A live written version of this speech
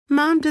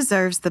Mom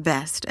deserves the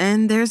best,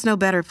 and there's no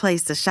better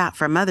place to shop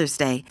for Mother's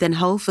Day than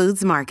Whole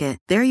Foods Market.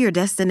 They're your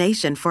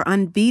destination for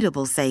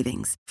unbeatable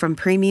savings, from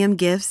premium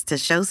gifts to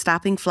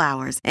show-stopping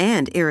flowers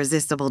and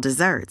irresistible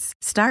desserts.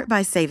 Start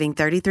by saving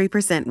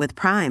 33% with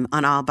Prime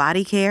on all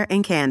body care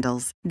and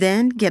candles.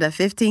 Then get a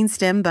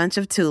 15-stem bunch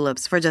of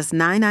tulips for just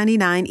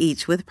 $9.99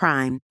 each with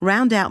Prime.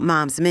 Round out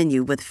Mom's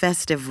menu with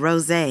festive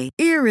rosé,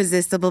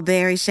 irresistible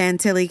berry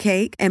chantilly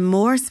cake, and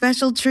more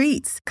special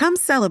treats. Come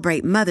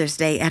celebrate Mother's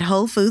Day at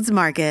Whole Foods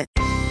Market.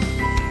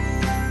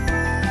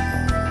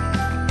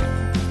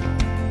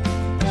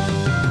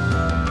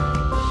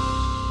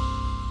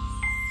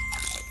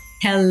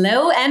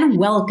 Hello and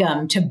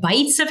welcome to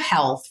Bites of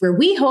Health, where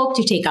we hope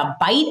to take a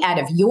bite out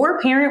of your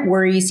parent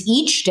worries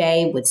each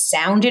day with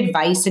sound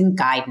advice and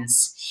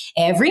guidance.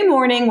 Every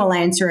morning, we'll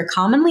answer a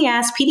commonly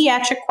asked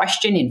pediatric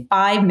question in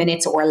 5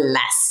 minutes or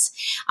less.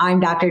 I'm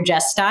Dr.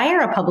 Jess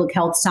Steyer, a public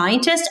health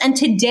scientist, and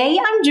today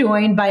I'm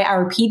joined by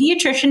our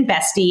pediatrician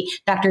bestie,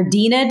 Dr.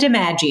 Dina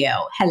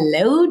DiMaggio.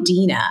 Hello,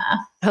 Dina.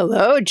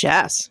 Hello,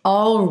 Jess.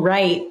 All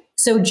right.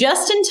 So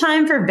just in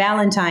time for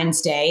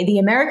Valentine's Day, the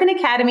American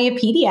Academy of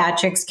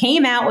Pediatrics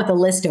came out with a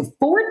list of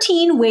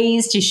 14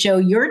 ways to show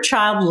your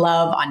child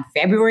love on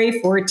February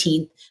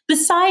 14th,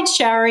 besides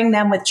showering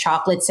them with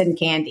chocolates and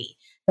candy.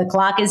 The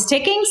clock is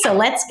ticking, so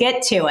let's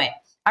get to it.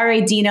 All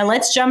right, Dina,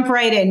 let's jump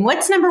right in.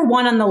 What's number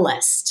one on the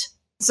list?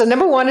 So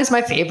number one is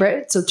my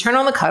favorite. So turn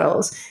on the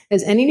cuddles.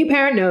 As any new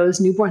parent knows,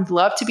 newborns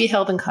love to be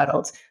held and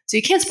cuddled. So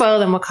you can't spoil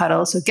them with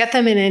cuddles. So get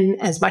them in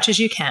as much as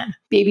you can.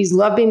 Babies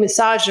love being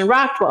massaged and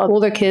rocked, while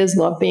older kids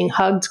love being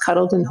hugged,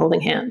 cuddled, and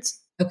holding hands.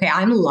 Okay,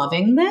 I'm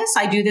loving this.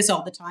 I do this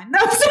all the time.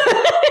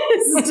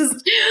 This is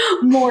just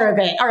more of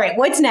it. All right,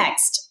 what's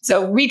next?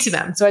 So read to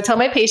them. So I tell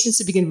my patients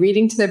to begin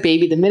reading to their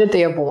baby the minute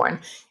they are born.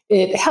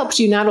 It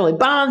helps you not only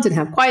bond and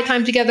have quiet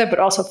time together, but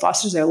also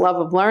fosters their love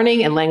of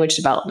learning and language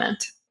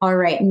development. All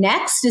right.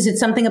 Next, is it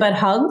something about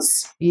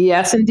hugs?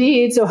 Yes,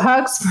 indeed. So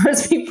hugs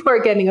first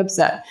before getting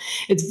upset.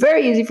 It's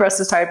very easy for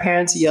us as tired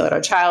parents to yell at our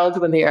child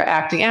when they are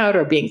acting out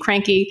or being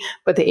cranky,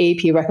 but the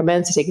AAP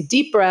recommends to take a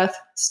deep breath,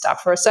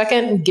 stop for a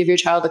second, and give your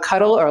child a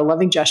cuddle or a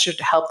loving gesture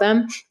to help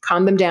them,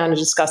 calm them down, and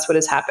discuss what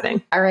is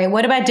happening. All right.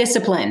 What about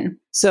discipline?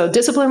 So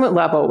discipline with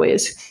love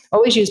always.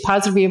 Always use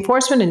positive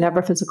reinforcement and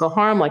never physical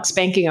harm, like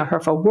spanking or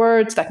hurtful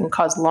words that can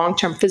cause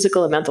long-term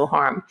physical and mental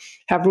harm.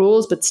 Have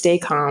rules, but stay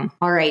calm.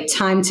 All right.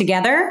 Time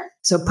together.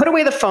 So put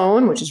away the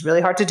phone, which is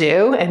really hard to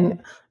do,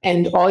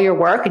 and all your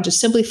work, and just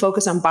simply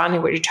focus on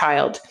bonding with your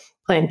child.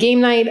 Plan game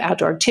night,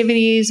 outdoor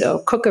activities,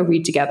 or cook or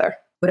read together.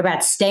 What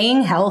about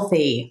staying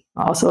healthy?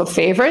 Also a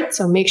favorite.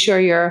 So make sure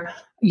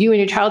you and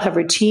your child have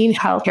routine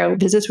healthcare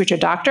visits with your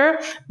doctor,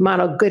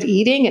 model good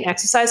eating and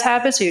exercise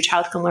habits so your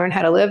child can learn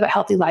how to live a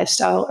healthy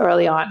lifestyle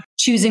early on.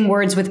 Choosing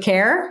words with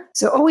care.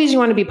 So always you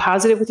want to be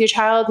positive with your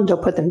child and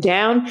don't put them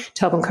down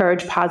to help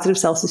encourage positive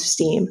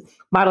self-esteem.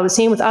 Model the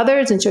same with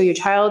others and show your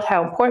child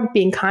how important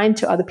being kind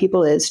to other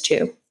people is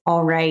too.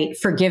 All right.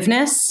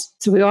 Forgiveness.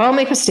 So we all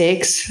make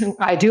mistakes.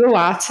 I do a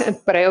lot,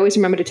 but I always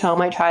remember to tell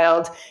my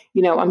child,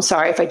 I'm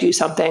sorry if I do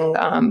something,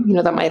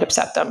 that might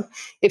upset them.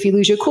 If you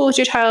lose your cool with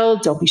your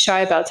child, don't be shy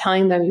about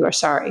telling them you are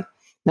sorry.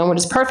 No one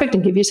is perfect,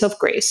 and give yourself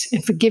grace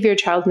and forgive your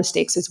child's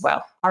mistakes as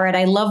well. All right.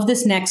 I love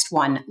this next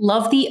one.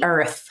 Love the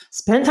earth.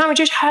 Spend time with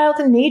your child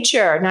in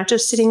nature, not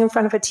just sitting in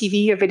front of a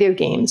TV or video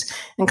games,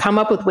 and come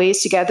up with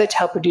ways together to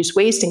help reduce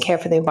waste and care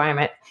for the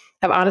environment.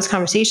 Have honest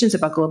conversations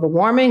about global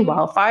warming,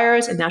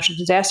 wildfires, and natural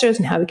disasters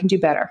and how we can do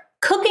better.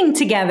 Cooking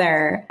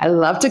together. I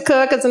love to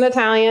cook as an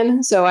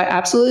Italian, so I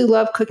absolutely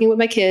love cooking with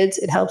my kids.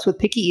 It helps with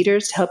picky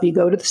eaters to help you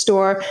go to the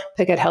store,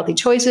 pick out healthy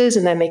choices,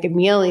 and then make a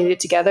meal and eat it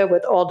together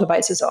with all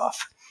devices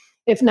off.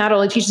 It not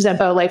only teaches them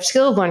about a life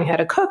skill of learning how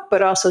to cook,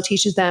 but also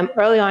teaches them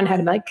early on how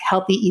to make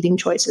healthy eating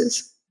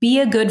choices. Be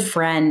a good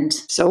friend.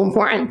 So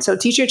important. So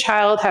teach your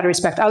child how to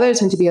respect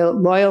others and to be a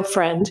loyal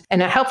friend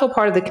and a helpful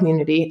part of the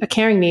community, a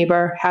caring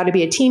neighbor, how to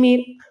be a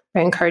teammate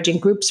by encouraging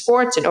group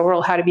sports, and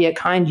overall how to be a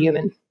kind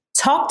human.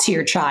 Talk to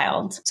your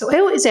child. So I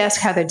always ask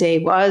how their day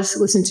was,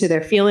 listen to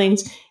their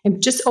feelings,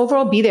 and just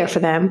overall be there for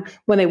them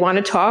when they want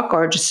to talk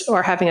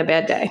or having a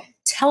bad day.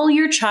 Tell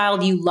your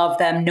child you love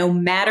them no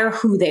matter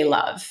who they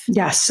love.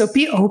 Yes. So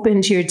be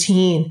open to your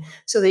teen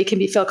so they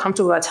can feel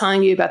comfortable about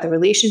telling you about their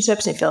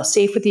relationships and feel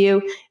safe with you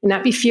and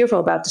not be fearful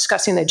about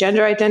discussing their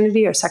gender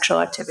identity or sexual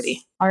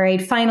activity. All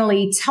right.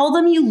 Finally, tell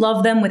them you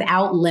love them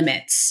without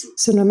limits.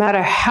 So no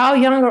matter how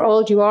young or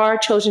old you are,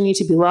 children need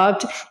to be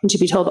loved and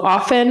should be told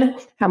often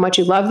how much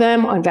you love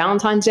them on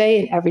Valentine's Day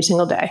and every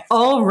single day.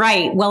 All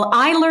right. Well,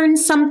 I learned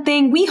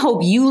something. We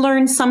hope you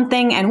learned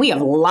something, and we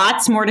have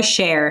lots more to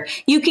share.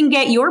 You can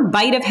get your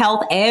bite of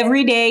health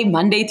every day,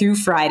 Monday through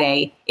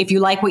Friday. If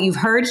you like what you've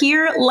heard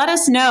here, let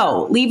us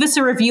know. Leave us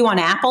a review on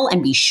Apple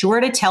and be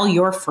sure to tell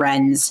your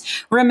friends.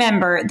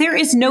 Remember, there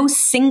is no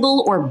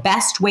single or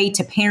best way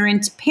to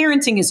parent.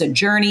 Parenting is a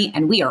journey,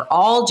 and we are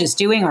all just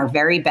doing our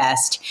very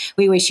best.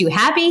 We wish you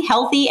happy,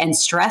 healthy, and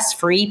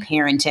stress-free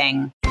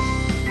parenting.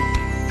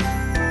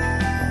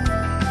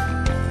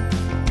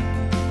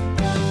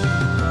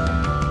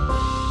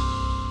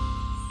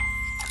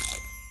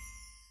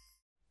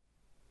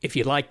 If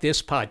you like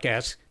this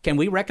podcast, can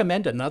we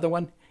recommend another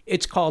one?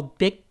 It's called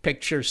Big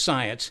Picture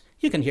Science.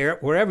 You can hear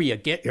it wherever you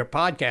get your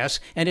podcasts,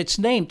 and its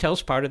name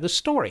tells part of the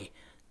story.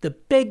 The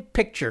big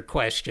picture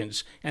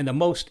questions and the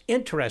most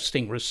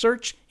interesting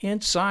research in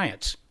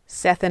science.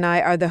 Seth and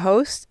I are the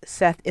hosts.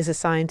 Seth is a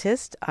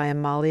scientist. I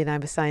am Molly, and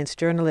I'm a science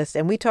journalist.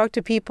 And we talk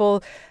to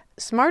people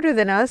smarter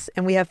than us,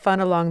 and we have fun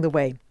along the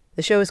way.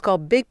 The show is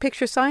called Big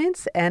Picture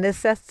Science, and as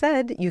Seth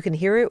said, you can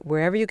hear it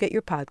wherever you get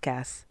your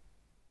podcasts.